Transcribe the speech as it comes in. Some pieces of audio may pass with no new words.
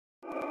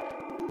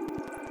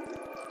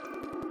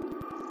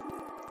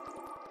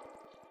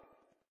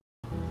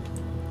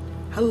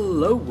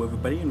Hello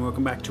everybody and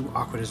welcome back to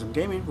Awkwardsm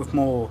Gaming with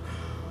more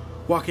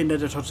Walking Dead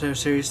Telltale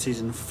Series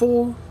Season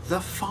 4,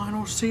 the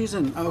final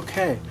season.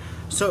 Okay,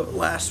 so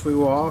last we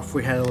were off,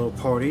 we had a little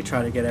party,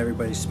 try to get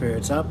everybody's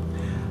spirits up.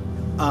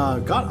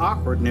 Got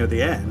awkward near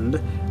the end,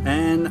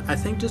 and I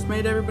think just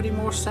made everybody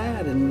more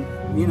sad and,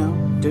 you know,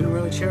 didn't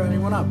really cheer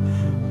anyone up.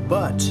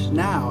 But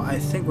now I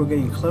think we're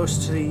getting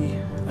close to the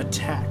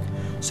attack,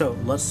 so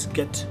let's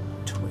get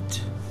to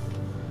it.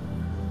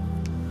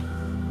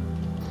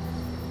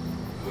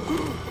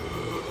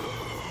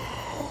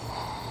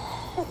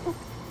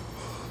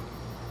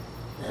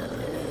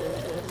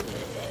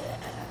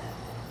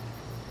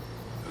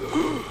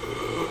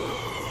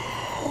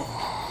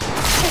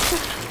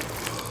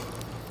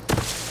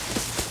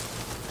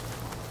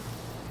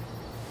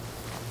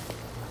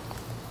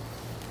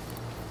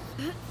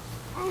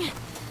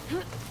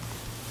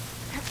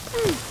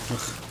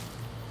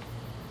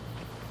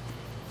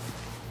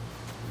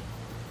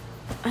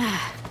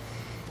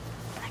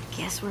 I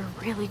guess we're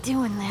really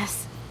doing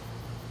this.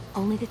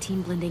 Only the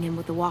team blending in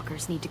with the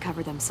walkers need to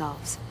cover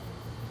themselves.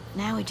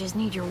 Now we just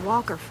need your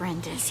walker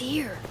friend. He's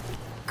here.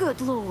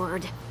 Good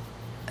lord.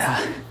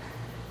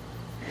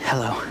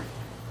 Hello.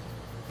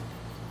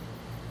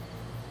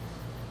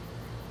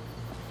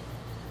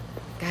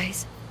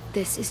 Guys,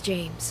 this is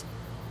James.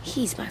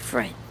 He's my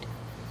friend.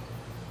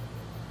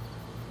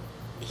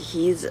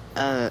 He's,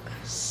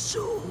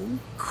 so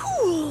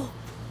cool.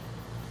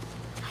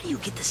 How do you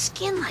get the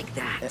skin like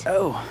that?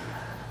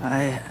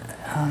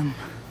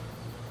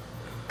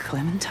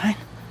 Clementine?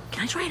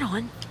 Can I try it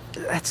on?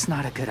 That's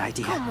not a good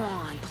idea. Come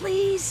on,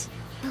 please.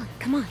 Look,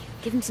 come on,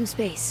 give him some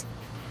space.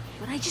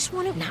 But I just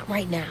want to... Not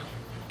right now.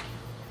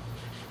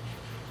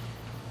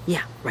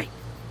 Yeah, right.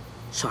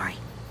 Sorry.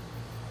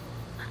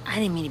 I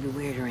didn't mean to be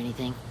weird or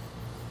anything.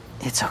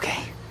 It's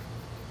okay.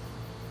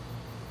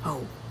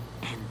 Oh,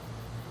 and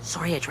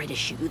sorry I tried to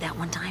shoot you that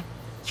one time.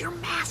 Your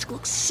mask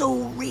looks so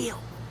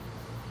real.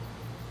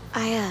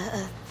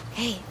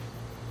 Hey.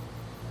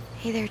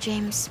 Hey there,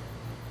 James.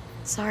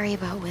 Sorry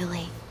about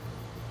Willie.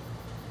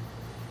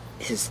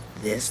 Is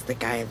this the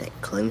guy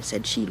that Clem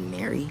said she'd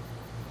marry?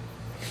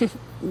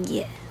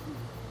 Yeah.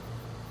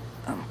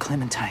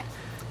 Clementine,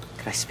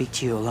 could I speak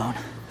to you alone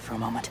for a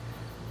moment?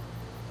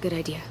 Good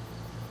idea.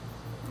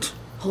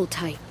 Hold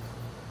tight.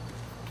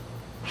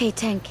 Hey,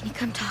 Tank, can you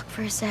come talk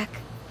for a sec?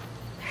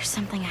 There's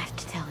something I have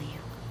to tell you.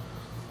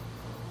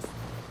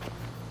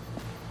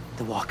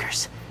 The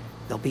walkers.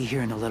 They'll be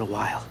here in a little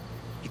while.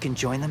 You can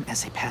join them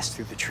as they pass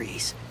through the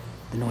trees.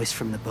 The noise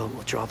from the boat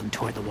will draw them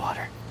toward the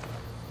water.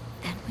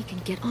 Then we can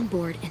get on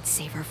board and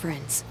save our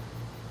friends.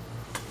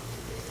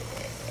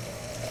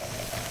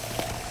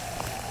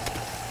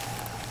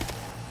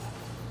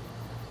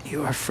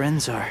 Your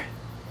friends are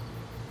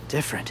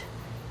different.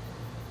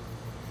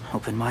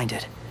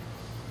 Open-minded.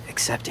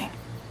 Accepting.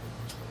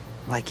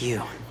 Like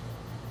you.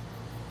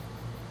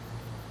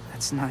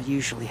 That's not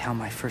usually how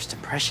my first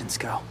impressions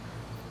go.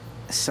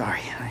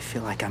 Sorry, I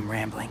feel like I'm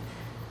rambling.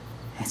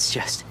 It's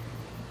just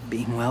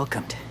being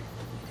welcomed.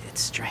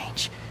 It's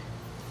strange.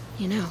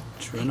 You know,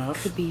 True they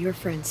enough. could be your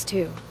friends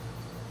too.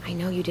 I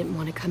know you didn't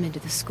want to come into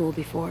the school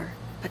before,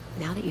 but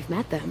now that you've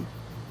met them...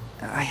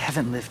 I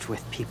haven't lived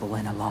with people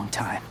in a long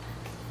time.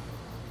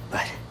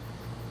 But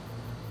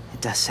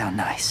it does sound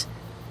nice.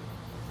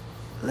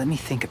 Let me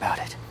think about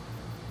it.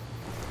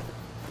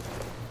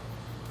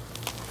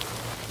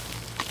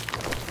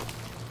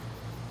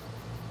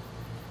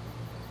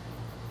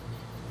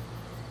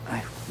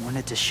 I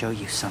wanted to show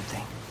you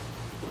something.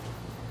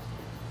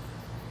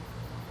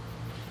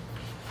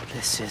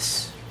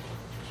 This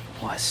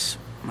was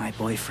my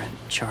boyfriend,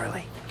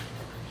 Charlie.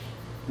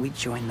 We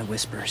joined the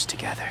Whisperers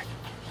together.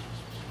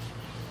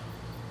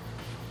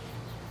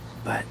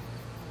 But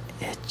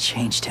it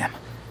changed him.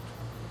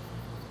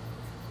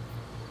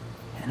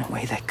 In a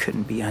way that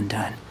couldn't be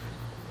undone.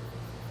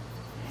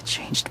 It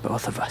changed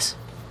both of us.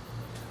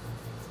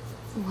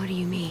 What do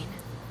you mean?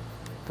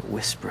 The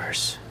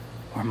Whisperers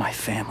were my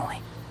family.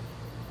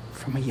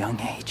 From a young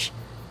age.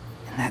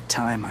 In that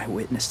time, I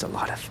witnessed a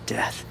lot of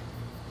death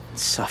and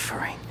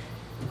suffering.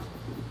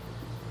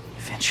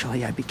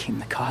 Eventually, I became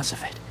the cause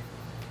of it.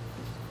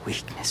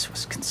 Weakness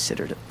was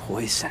considered a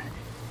poison.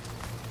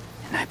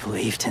 And I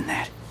believed in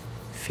that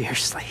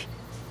fiercely.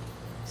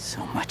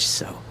 So much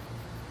so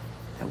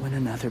that when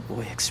another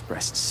boy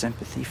expressed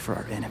sympathy for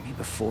our enemy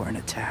before an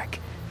attack,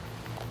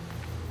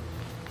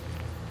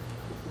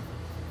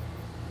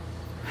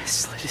 I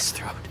slit his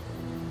throat.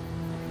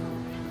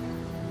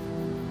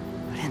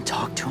 I didn't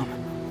talk to him.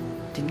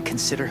 Didn't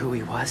consider who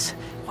he was,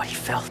 what he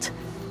felt.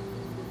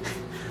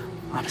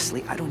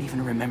 Honestly, I don't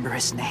even remember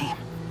his name.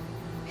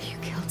 You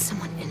killed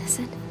someone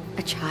innocent?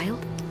 A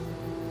child?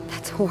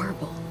 That's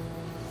horrible.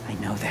 I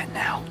know that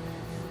now.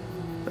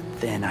 But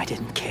then I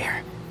didn't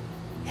care.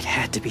 It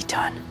had to be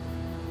done.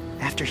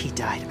 After he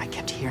died, I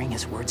kept hearing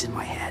his words in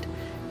my head.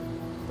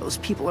 Those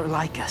people are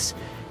like us,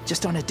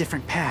 just on a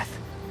different path.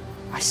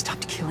 I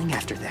stopped killing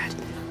after that.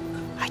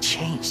 I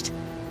changed.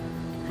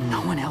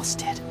 No one else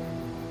did.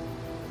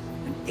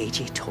 When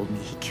AJ told me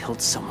he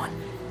killed someone,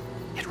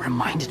 it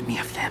reminded me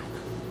of them.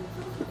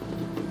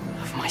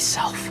 of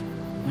myself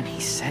when he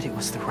said it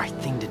was the right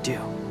thing to do.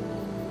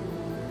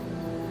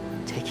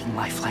 Taking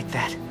life like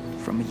that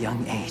from a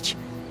young age,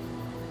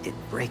 it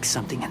breaks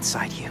something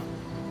inside you.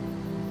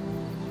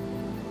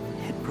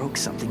 It broke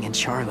something in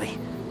Charlie.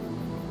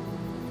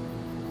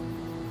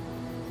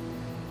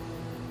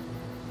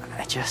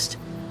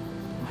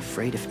 I'm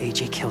afraid if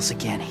AJ kills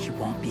again, he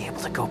won't be able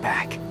to go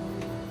back.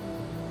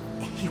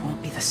 He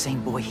won't be the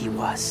same boy he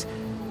was.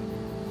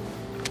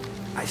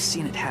 I've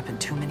seen it happen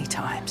too many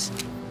times.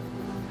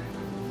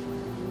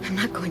 I'm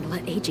not going to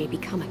let AJ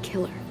become a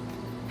killer.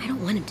 I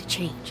don't want him to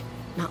change.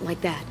 Not like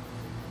that.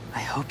 I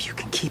hope you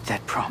can keep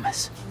that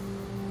promise.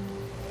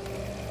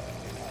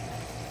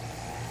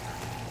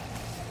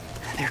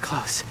 They're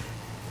close.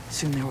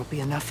 Soon there will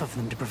be enough of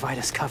them to provide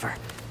us cover.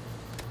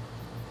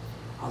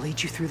 I'll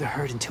lead you through the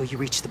herd until you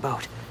reach the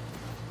boat.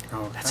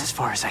 Okay. That's as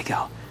far as I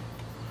go.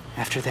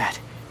 After that,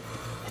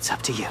 it's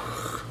up to you.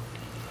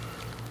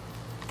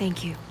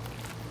 Thank you.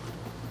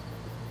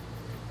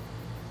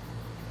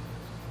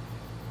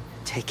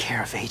 Take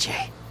care of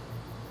AJ.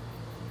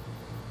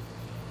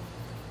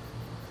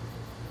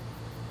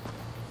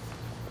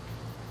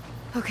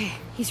 Okay,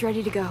 he's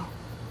ready to go.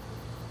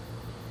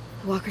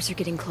 The walkers are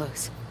getting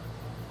close.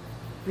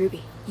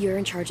 Ruby, you're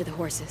in charge of the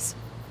horses.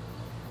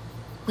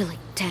 Willie,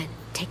 Ted,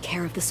 take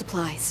care of the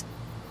supplies.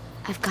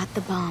 I've got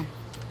the bomb.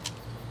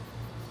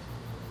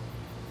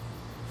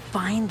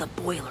 Find the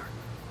boiler.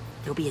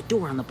 There'll be a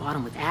door on the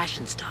bottom with ash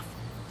and stuff.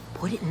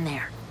 Put it in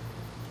there.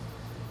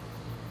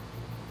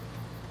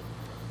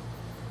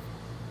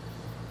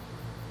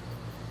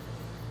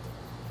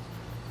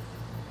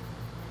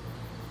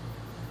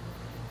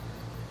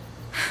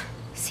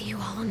 See you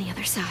all on the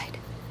other side.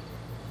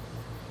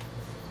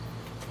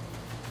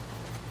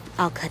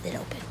 I'll cut it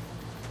open.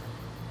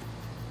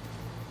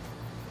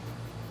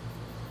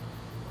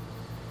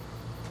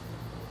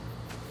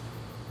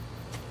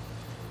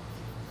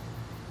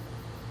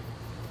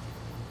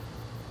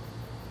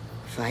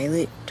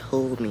 Violet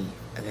told me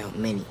about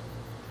Minnie.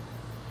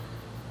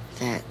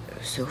 That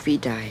Sophie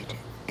died,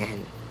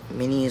 and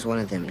Minnie is one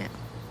of them now.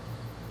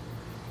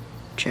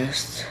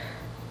 Just...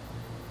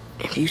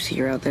 if you see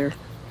her out there,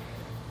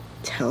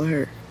 tell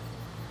her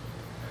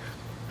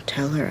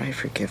I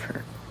forgive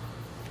her.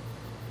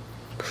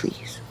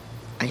 Please.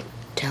 I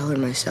tell her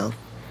myself,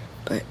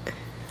 but...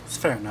 It's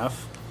fair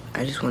enough.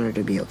 I just want her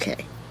to be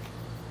okay.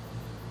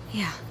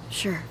 Yeah,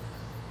 sure.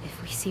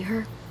 If we see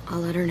her, I'll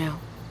let her know.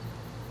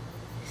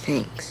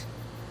 Thanks.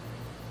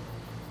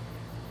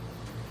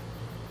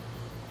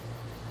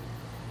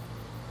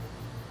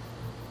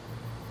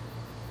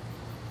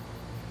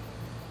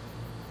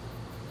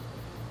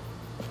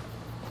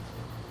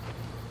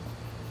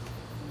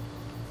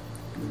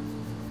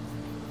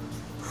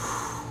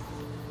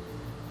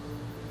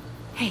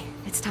 Hey,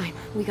 it's time.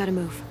 We gotta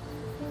move.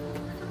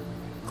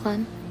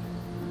 Clem?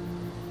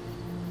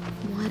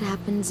 What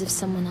happens if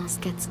someone else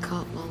gets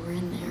caught while we're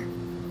in there?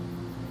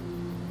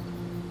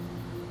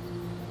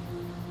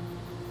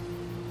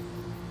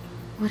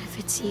 What if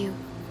it's you?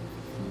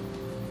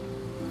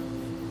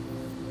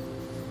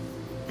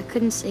 I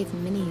couldn't save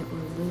Minnie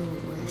or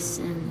Lewis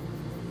and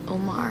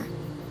Omar.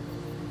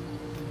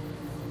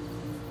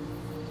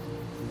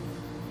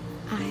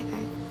 I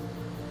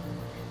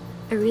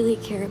really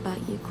care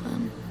about you,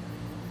 Clem.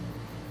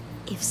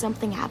 If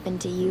something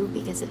happened to you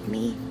because of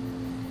me,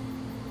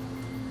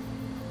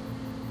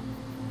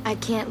 I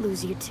can't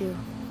lose you too.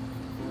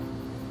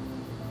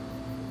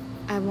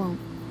 I won't.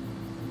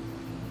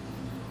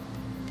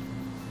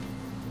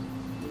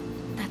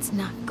 That's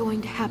not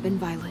going to happen,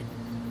 Violet.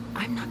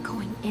 I'm not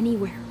going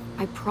anywhere,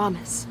 I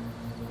promise.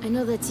 I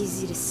know that's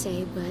easy to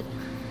say, but...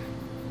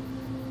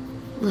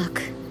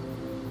 Look,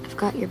 I've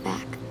got your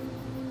back.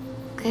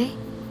 Okay?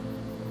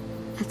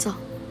 That's all.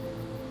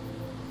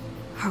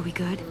 Are we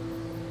good?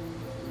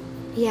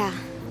 Yeah,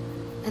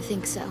 I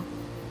think so.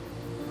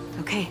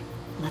 Okay,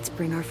 let's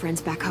bring our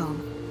friends back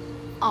home.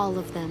 All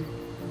of them.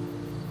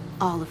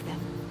 All of them.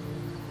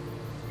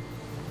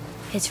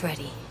 It's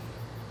ready.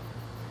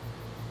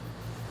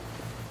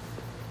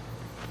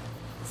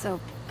 So,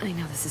 I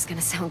know this is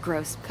gonna sound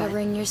gross, but...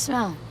 Covering your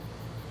smell.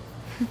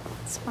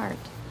 Smart.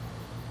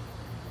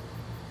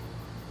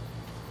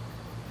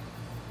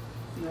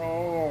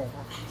 No.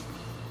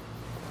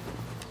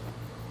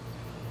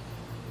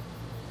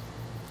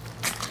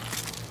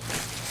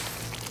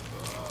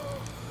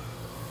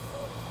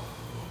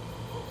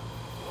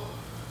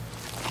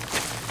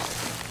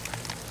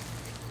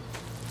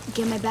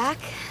 Get my back?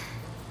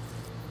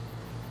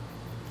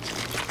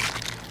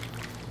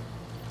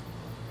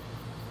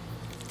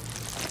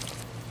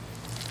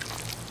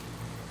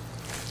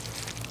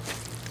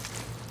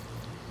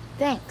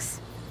 Thanks.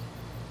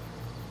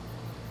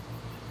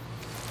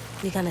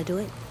 We gonna do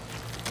it?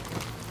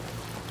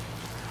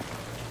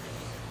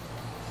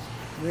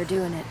 We're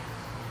doing it.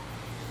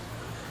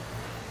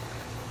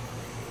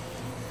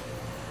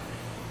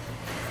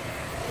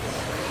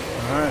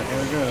 Alright,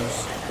 here it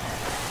goes.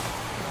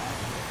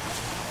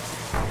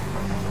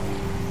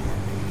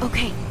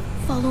 Okay,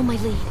 follow my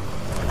lead.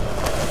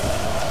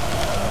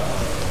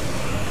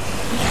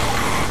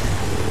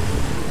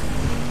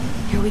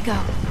 Here we go.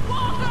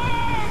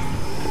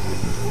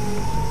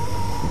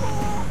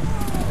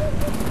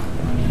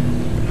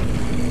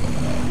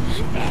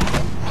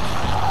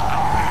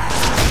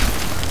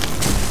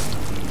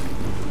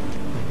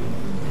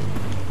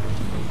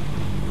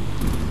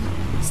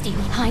 Stay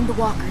behind the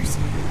walkers.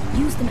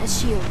 Use them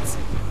as shields.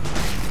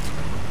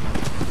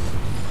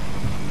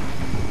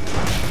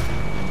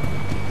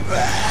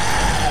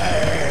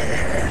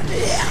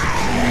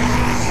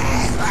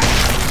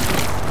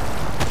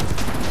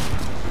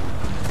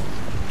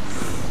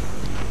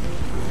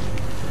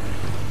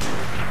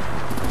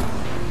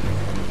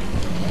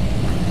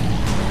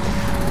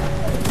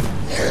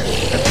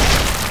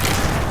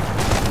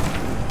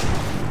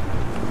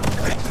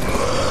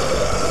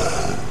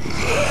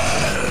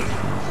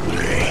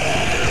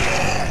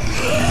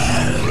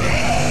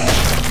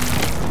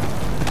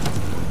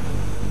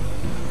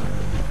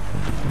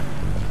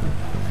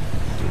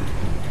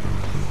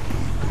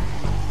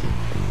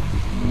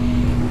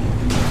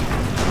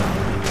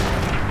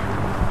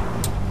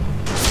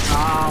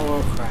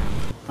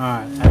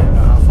 Alright, I didn't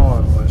know how far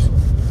it was.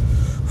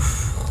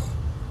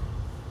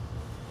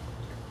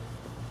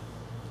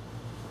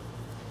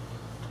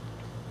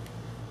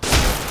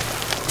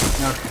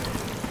 Okay.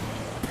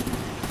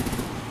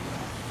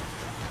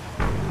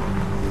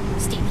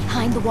 Stay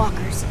behind the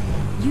walkers.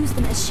 Use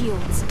them as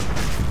shields.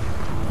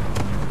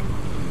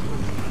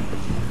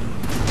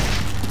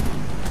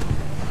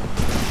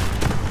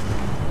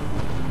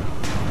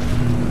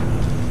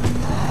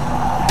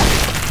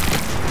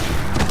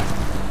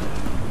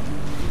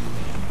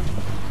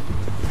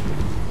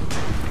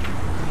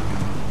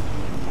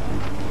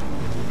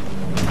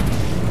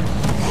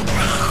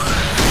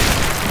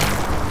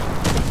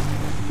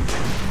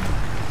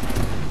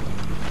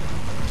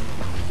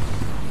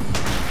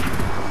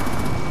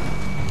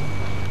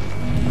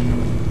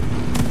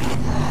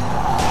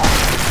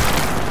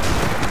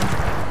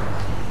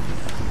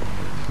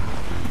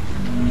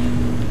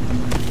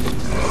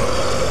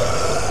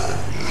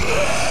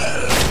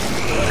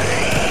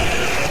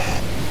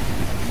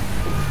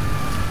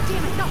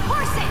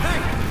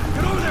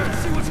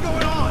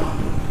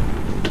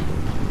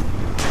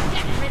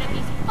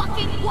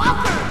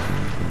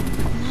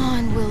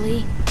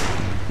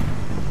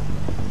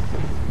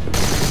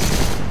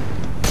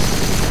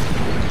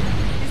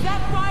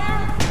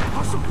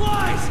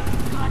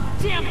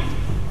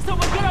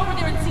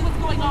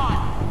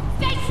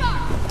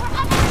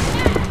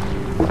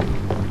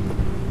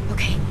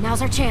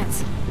 Now's our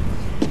chance.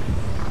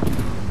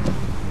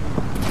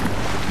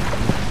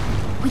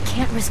 We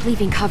can't risk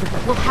leaving cover.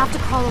 We'll have to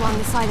crawl along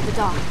the side of the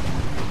dock.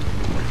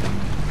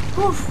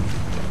 Oof.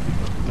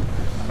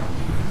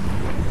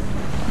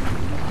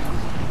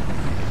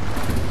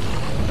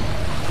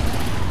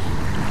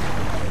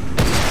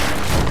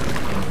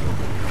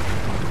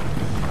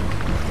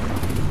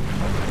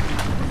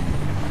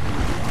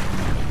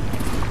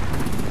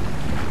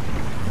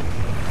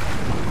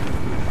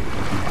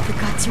 The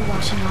guts are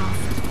washing off.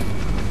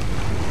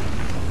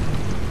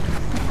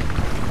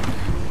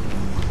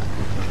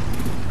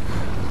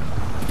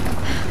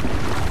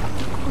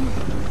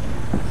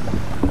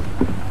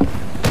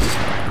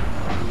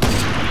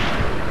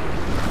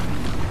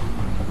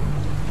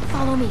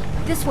 Follow me.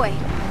 This way.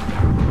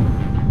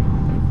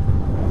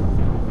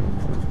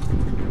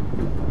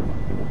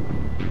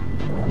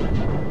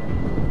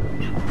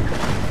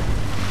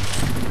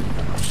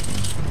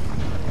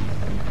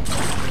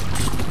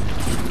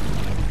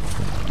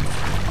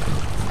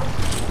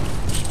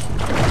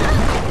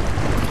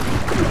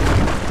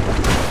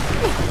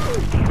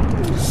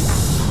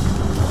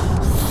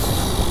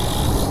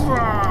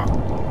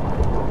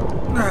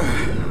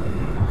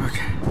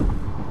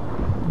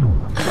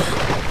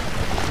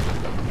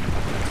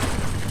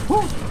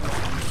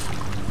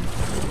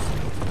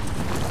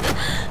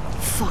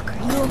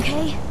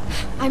 Okay?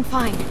 I'm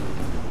fine.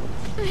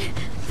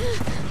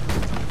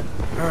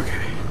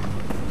 Okay.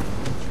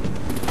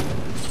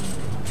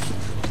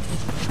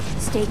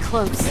 Stay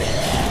close.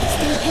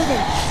 Stay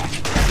hidden.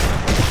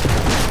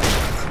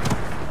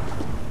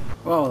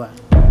 Well then.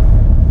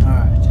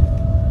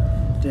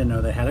 Alright. Didn't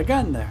know they had a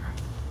gun there.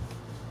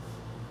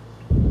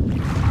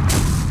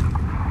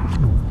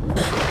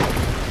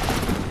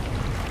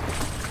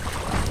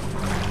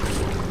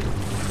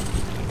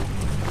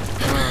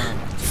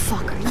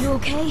 Fuck, are you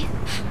okay?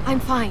 I'm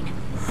fine.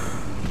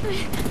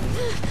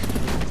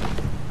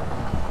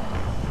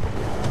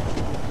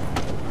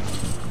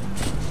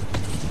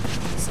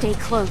 Stay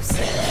close.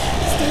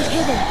 Stay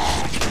hidden.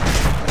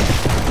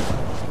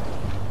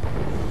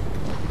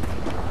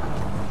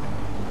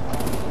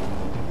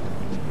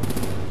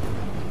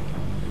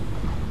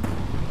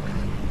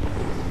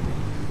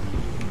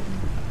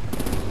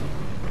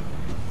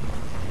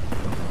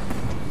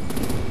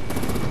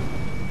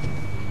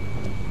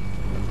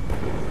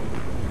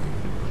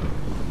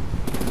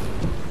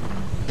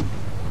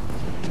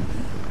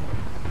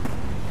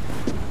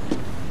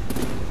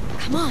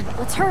 Come on,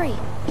 let's hurry.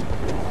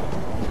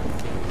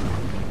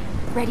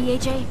 Ready,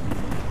 AJ?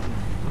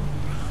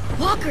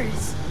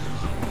 Walkers!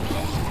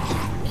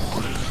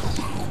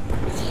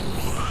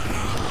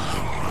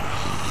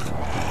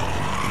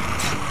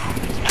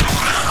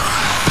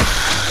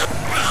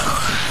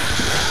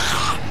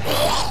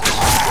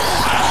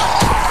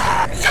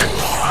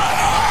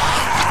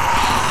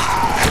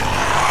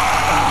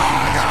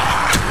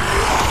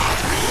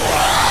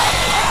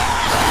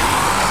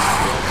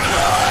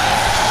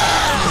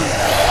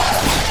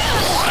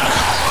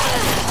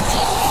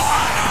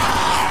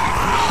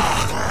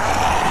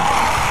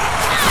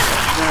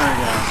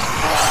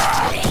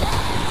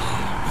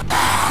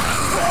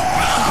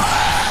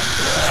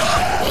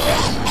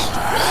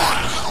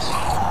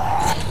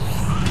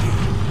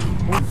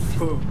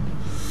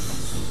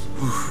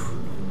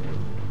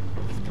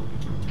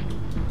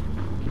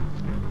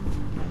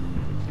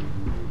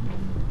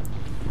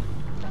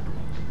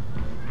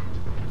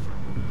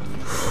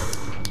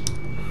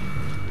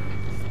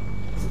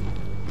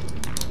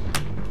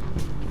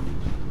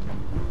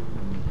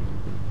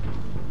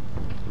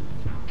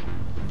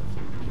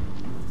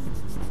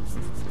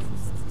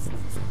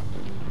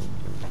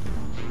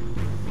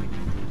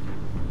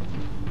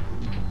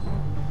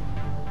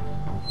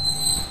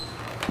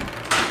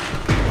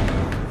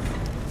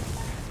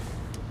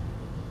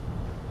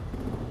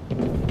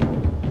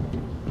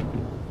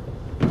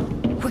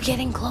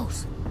 getting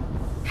close.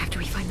 After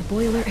we find the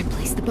boiler and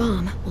place the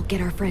bomb, we'll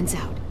get our friends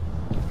out.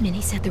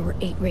 Minnie said there were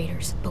 8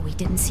 raiders, but we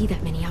didn't see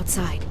that many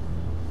outside.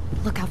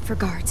 Look out for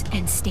guards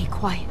and stay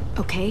quiet,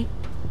 okay?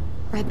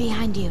 Right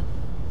behind you.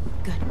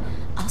 Good.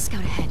 I'll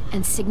scout ahead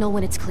and signal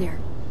when it's clear.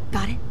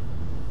 Got it?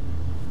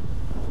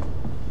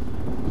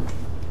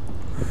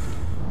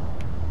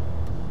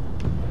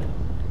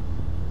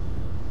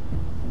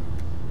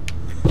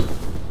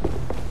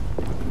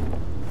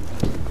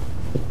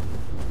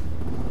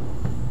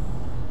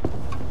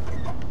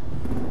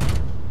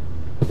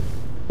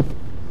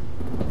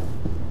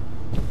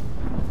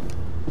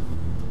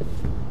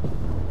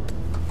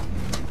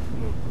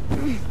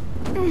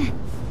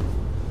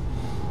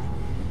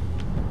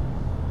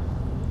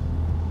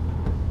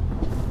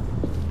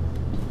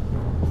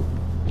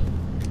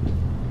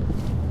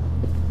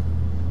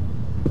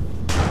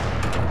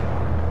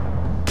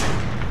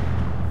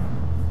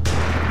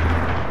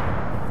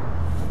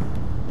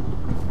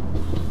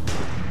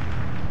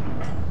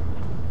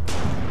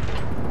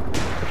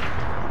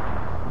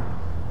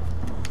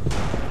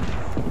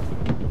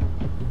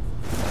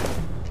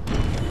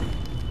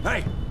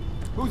 Hey!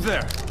 Who's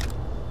there?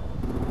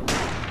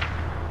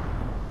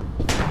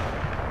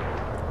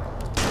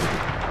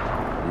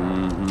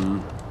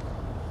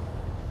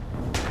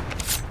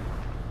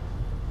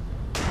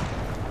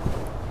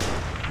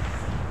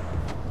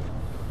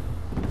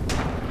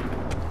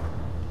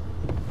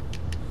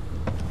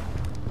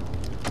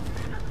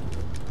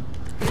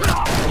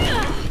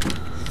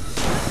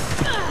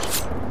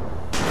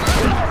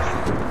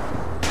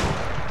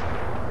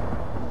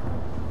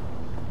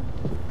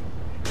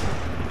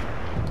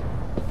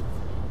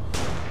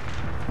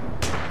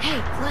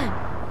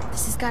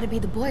 Gotta be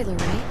the boiler,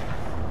 right?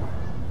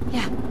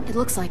 Yeah, it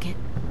looks like it.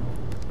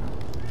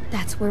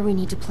 That's where we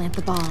need to plant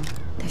the bomb.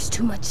 There's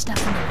too much stuff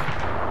in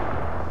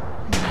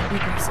there.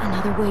 Maybe there's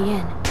another way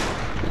in.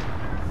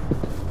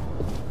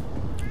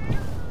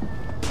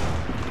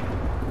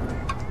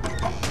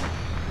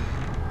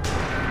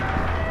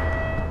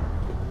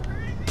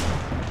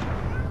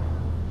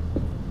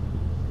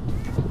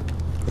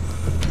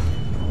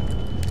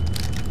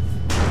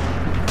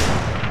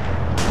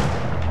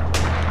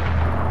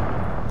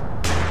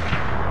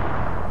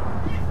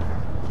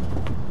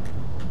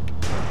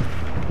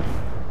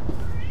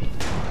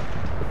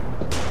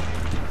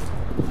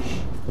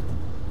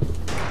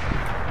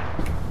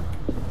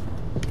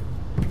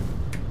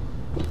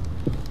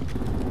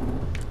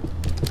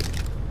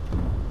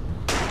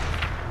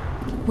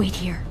 Wait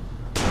here.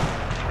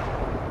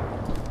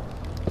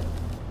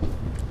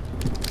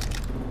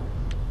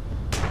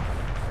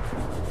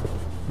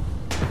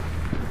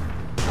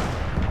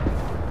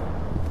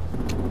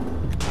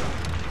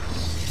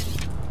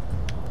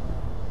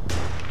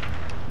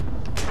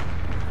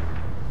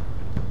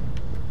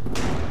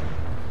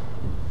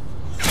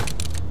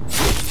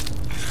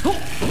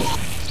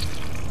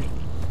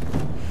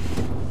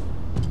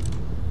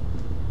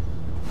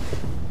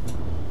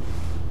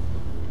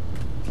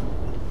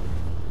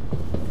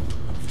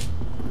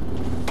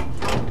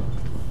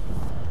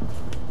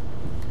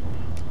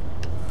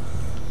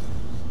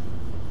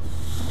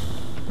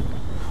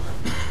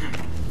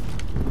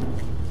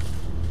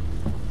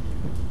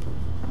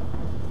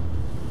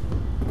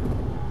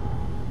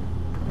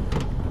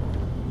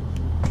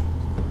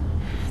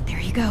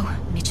 Go,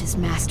 Mitch's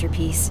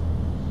masterpiece.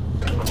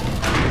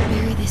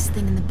 Bury this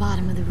thing in the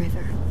bottom of the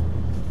river.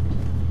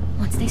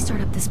 Once they start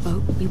up this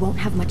boat, we won't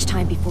have much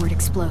time before it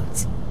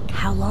explodes.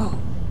 How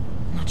long?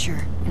 Not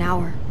sure. An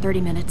hour,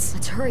 30 minutes.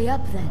 Let's hurry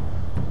up then.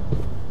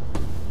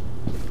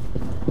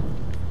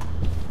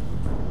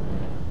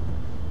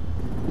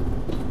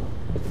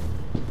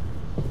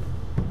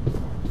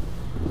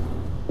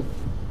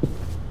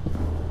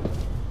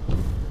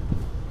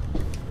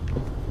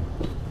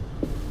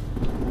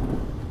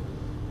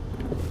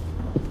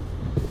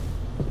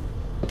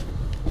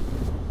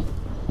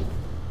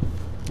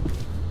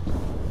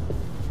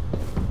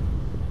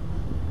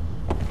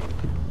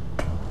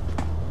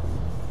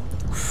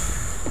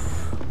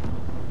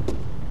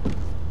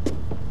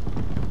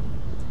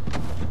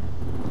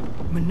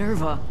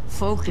 Minerva,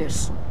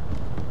 focus.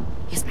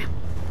 Yes, ma'am.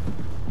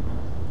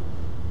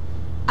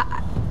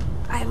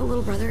 I have a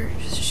little brother,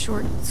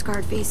 short,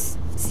 scarred face.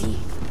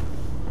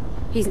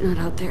 He's not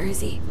out there, is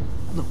he?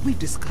 Look, we've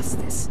discussed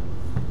this.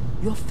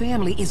 Your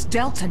family is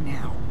Delta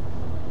now.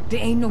 There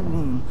ain't no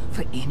room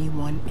for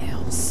anyone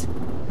else.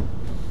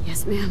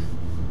 Yes, ma'am.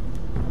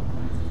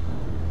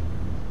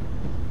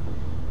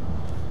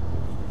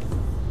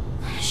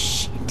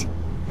 Shit.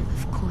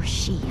 Of course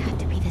she had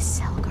to be the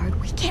cell guard.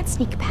 We can't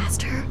sneak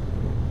past her.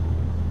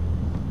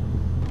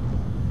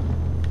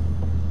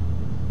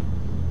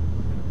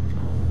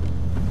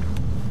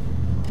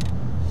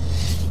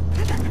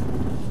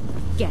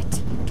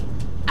 Get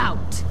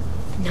out.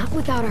 Not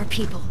without our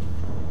people.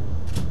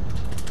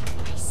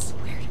 I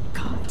swear to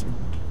God,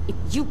 if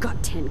you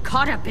got 10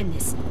 caught up in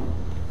this,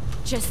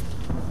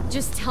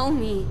 just tell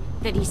me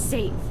that he's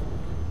safe.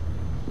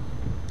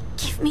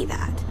 Give me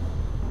that.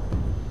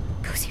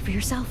 Go see for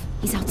yourself.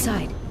 He's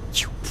outside.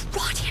 You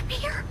brought him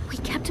here? We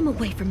kept him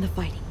away from the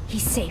fighting.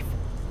 He's safe.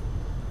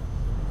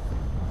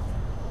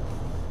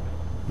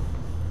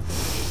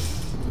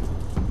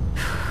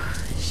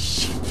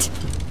 Shit.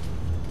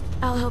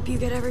 I'll help you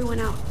get everyone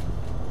out.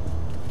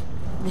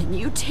 Then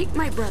you take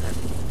my brother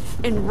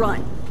and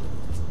run.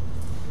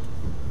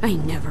 I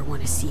never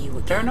want to see you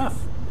again. Fair enough.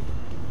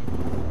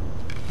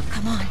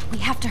 Come on, we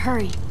have to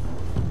hurry.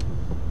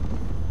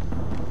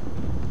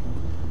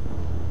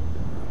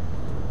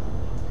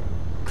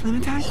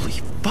 Clementine? Holy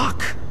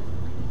fuck!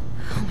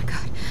 Oh my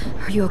god.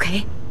 Are you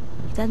okay?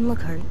 He doesn't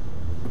look hurt.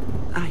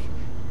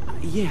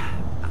 Yeah,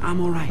 I'm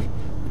alright.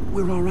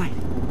 We're alright.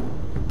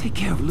 Take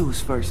care of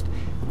Louis first.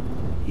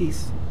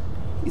 He's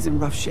in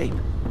rough shape.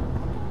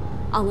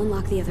 I'll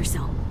unlock the other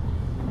cell.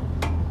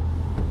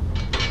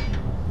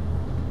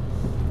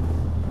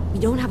 We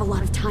don't have a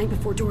lot of time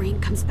before Dorian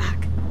comes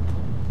back.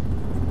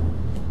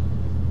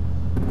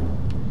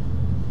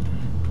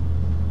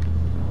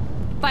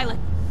 Violet,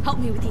 help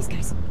me with these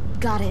guys.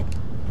 Got it.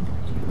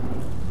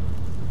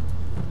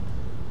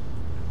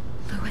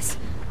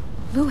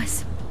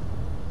 Louis.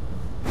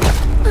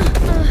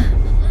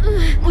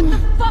 What the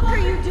fuck are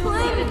you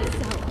doing?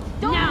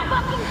 Don't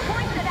fucking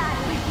point that at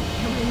me!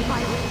 Come in,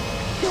 Violet.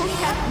 Don't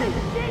test me!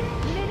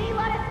 Minnie,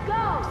 let us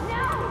go!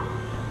 No!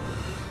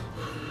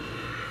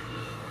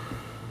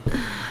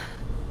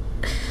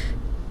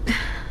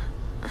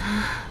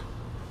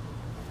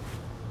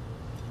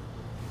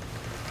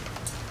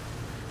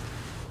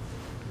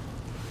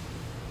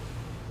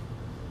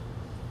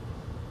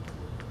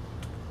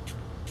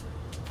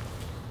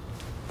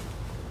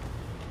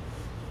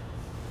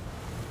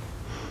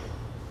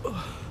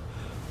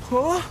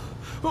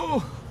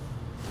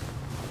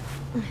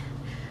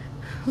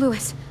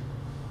 Louis.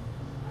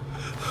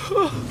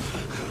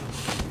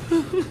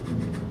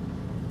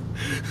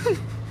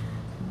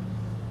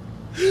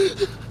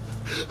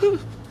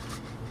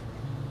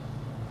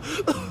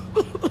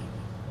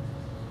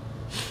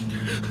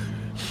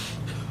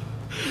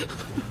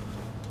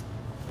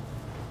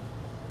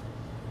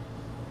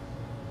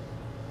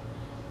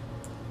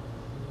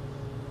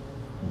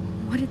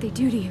 What did they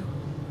do to you?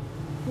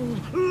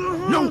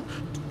 No,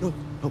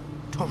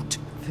 don't.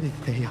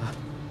 They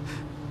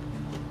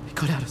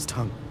cut out his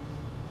tongue.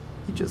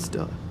 He just,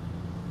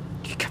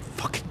 he kept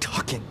fucking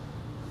talking.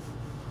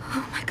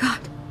 Oh my god.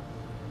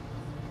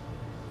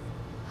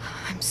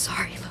 I'm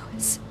sorry,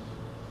 Louis.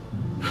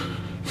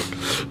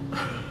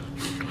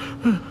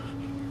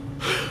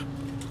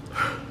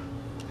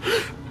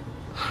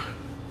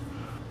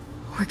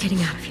 We're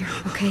getting out of here,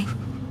 okay?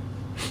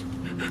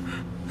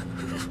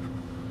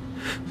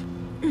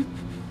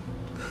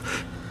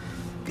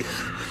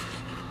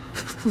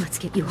 Let's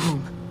get you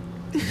home.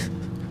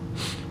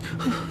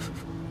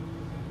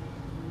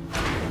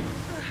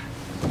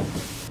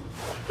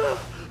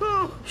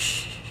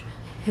 Shh.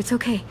 It's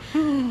okay.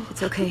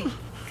 It's okay.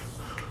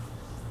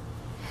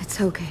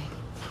 It's okay.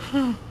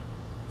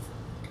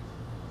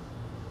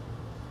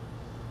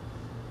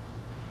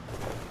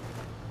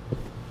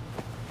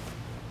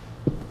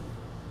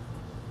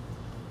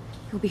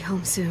 You'll be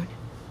home soon.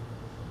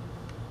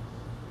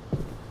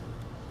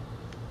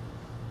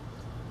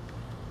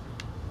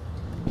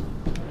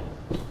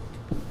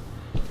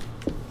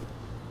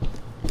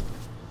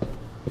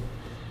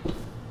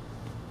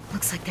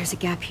 Looks like there's a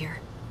gap here.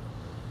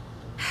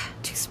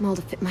 Too small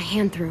to fit my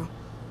hand through.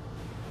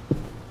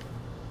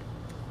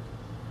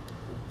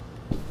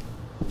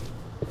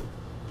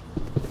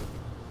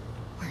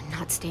 We're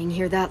not staying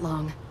here that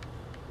long.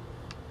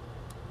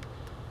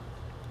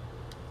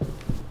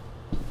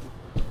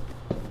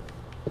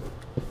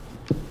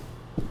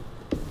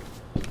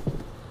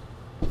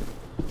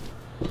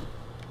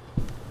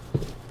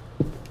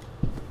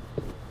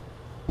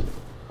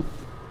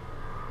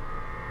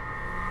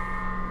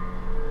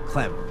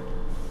 Clem,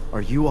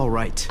 are you all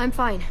right? I'm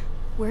fine.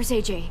 Where's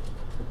AJ?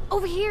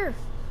 Over here!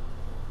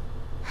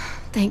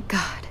 Thank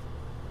God.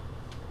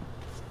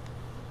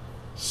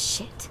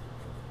 Shit.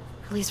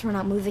 At least we're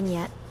not moving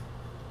yet.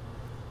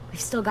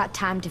 We've still got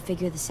time to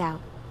figure this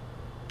out.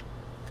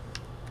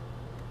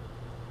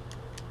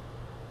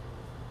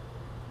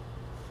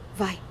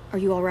 Vi, are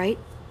you alright?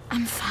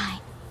 I'm fine.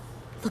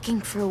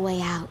 Looking for a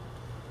way out.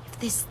 If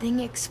this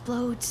thing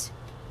explodes...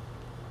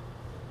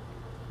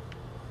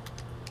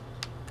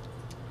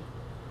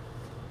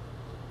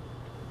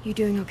 You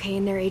doing okay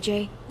in there,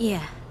 AJ?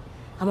 Yeah,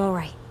 I'm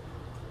alright.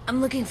 I'm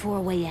looking for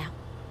a way out.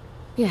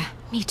 Yeah,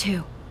 me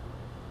too.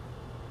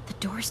 The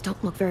doors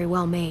don't look very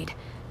well made.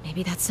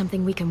 Maybe that's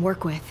something we can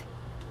work with.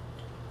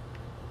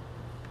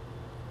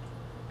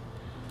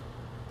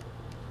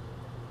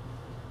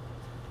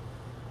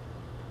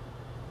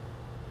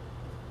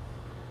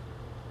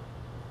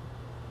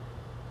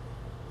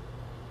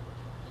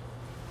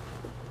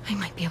 I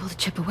might be able to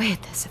chip away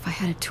at this if I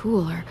had a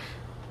tool or...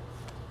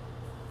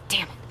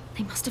 Damn it,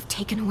 they must have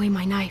taken away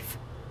my knife.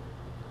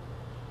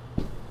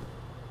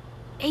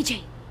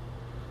 AJ!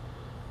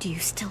 Do you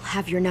still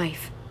have your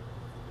knife?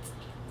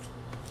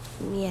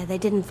 Yeah, they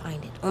didn't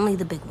find it. Only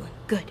the big one.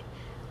 Good.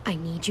 I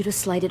need you to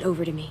slide it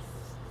over to me.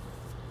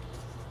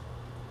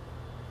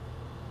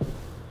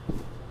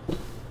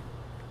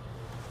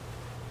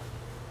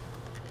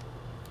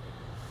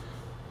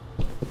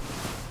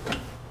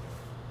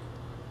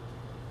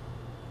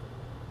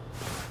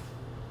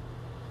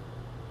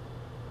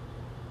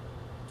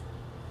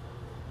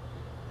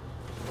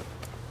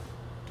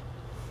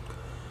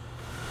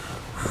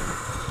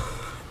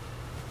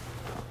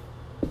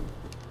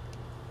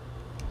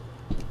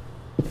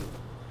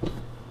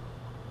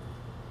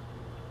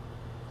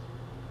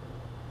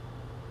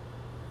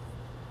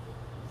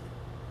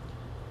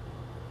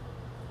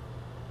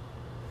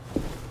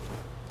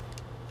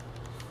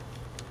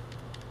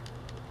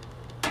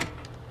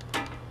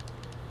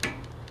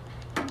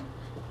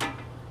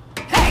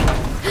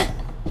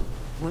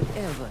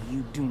 Whatever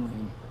you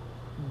doing,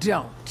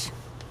 don't.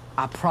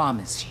 I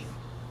promise you.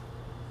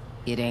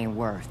 It ain't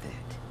worth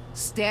it.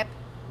 Step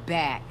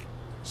back.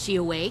 She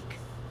awake?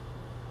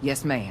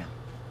 Yes, ma'am.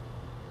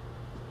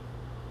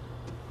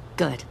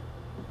 Good.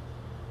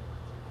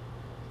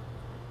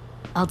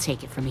 I'll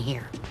take it from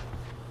here.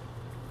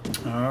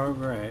 All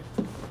right.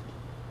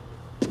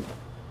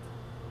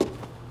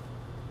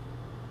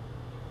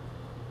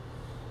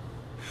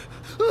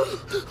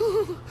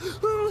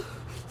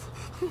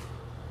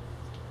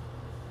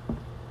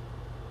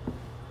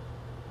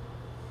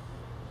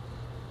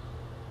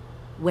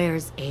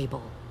 Where's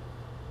Abel?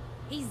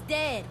 He's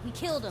dead. We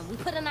killed him. We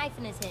put a knife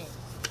in his head.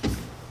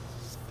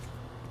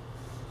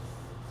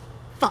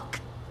 Fuck,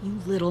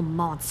 you little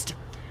monster.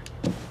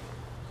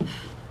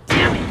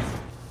 Damn it!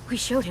 We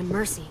showed him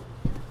mercy.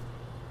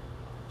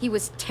 He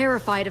was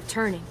terrified of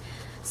turning,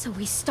 so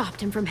we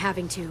stopped him from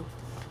having to.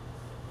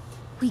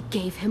 We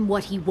gave him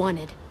what he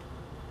wanted.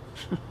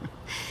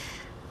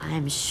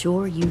 I'm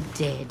sure you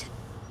did.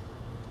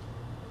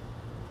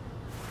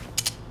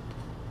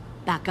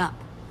 Back up.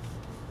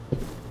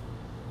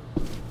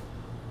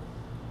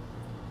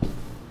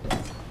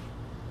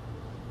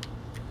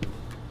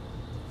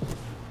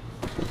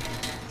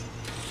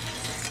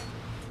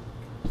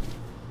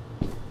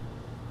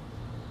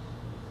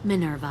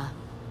 Minerva.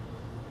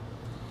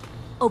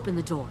 Open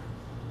the door.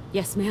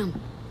 Yes, ma'am.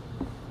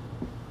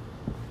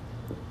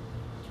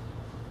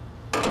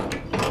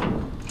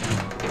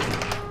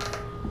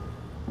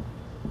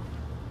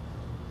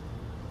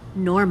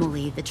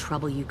 Normally, the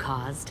trouble you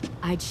caused,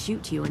 I'd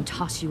shoot you and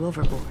toss you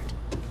overboard.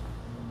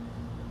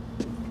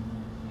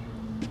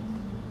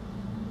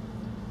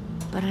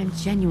 But I'm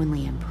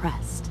genuinely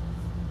impressed.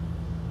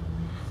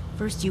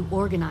 First, you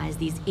organize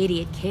these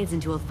idiot kids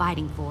into a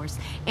fighting force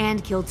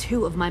and kill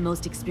 2 of my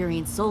most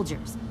experienced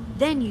soldiers.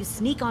 Then you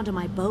sneak onto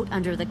my boat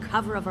under the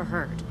cover of a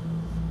herd.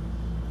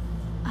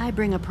 I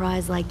bring a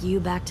prize like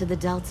you back to the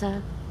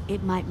Delta,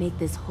 it might make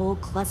this whole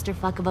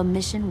clusterfuck of a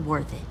mission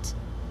worth it.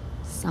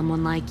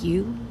 Someone like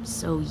you,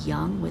 so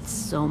young with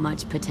so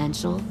much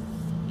potential,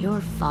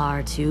 you're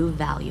far too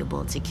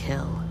valuable to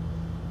kill.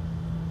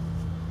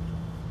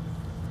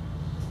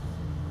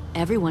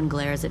 Everyone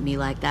glares at me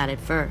like that at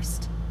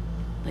first,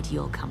 but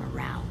you'll come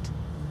around.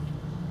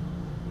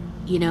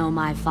 You know,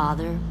 my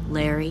father,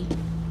 Larry,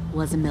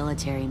 was a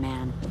military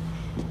man.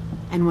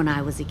 And when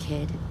I was a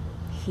kid,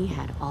 he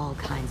had all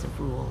kinds of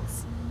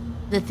rules.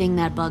 The thing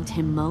that bugged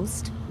him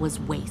most was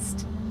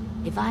waste.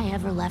 If I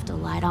ever left a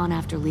light on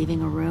after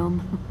leaving a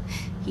room,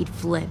 he'd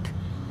flip.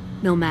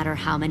 No matter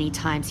how many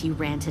times he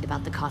ranted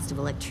about the cost of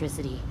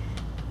electricity,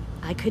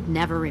 I could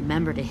never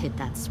remember to hit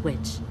that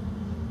switch.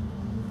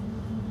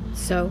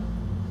 So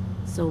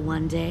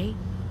one day,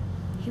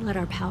 he let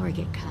our power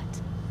get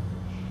cut.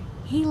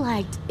 He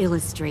liked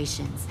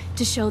illustrations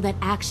to show that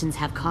actions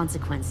have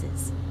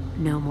consequences.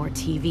 No more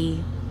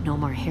TV, no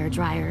more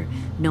hairdryer,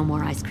 no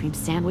more ice cream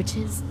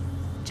sandwiches.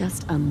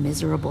 Just a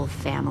miserable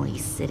family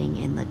sitting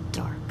in the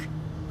dark.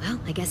 Well,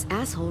 I guess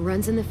asshole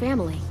runs in the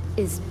family.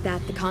 Is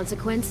that the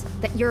consequence?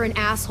 That you're an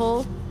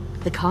asshole?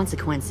 The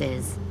consequence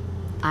is,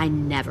 I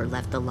never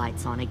left the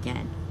lights on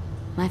again.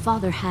 My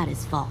father had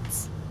his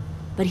faults,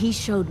 but he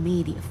showed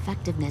me the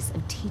effectiveness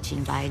of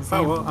teaching by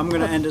example. Oh, well, I'm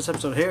going to end this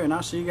episode here, and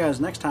I'll see you guys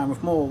next time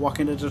with more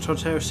Walking Dead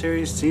Telltale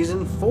Series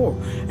Season 4.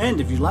 And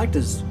if you like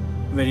this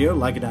video,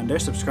 like it down there,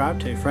 subscribe,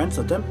 tell your friends,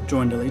 let them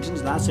join the Legions,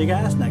 and I'll see you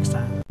guys next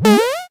time.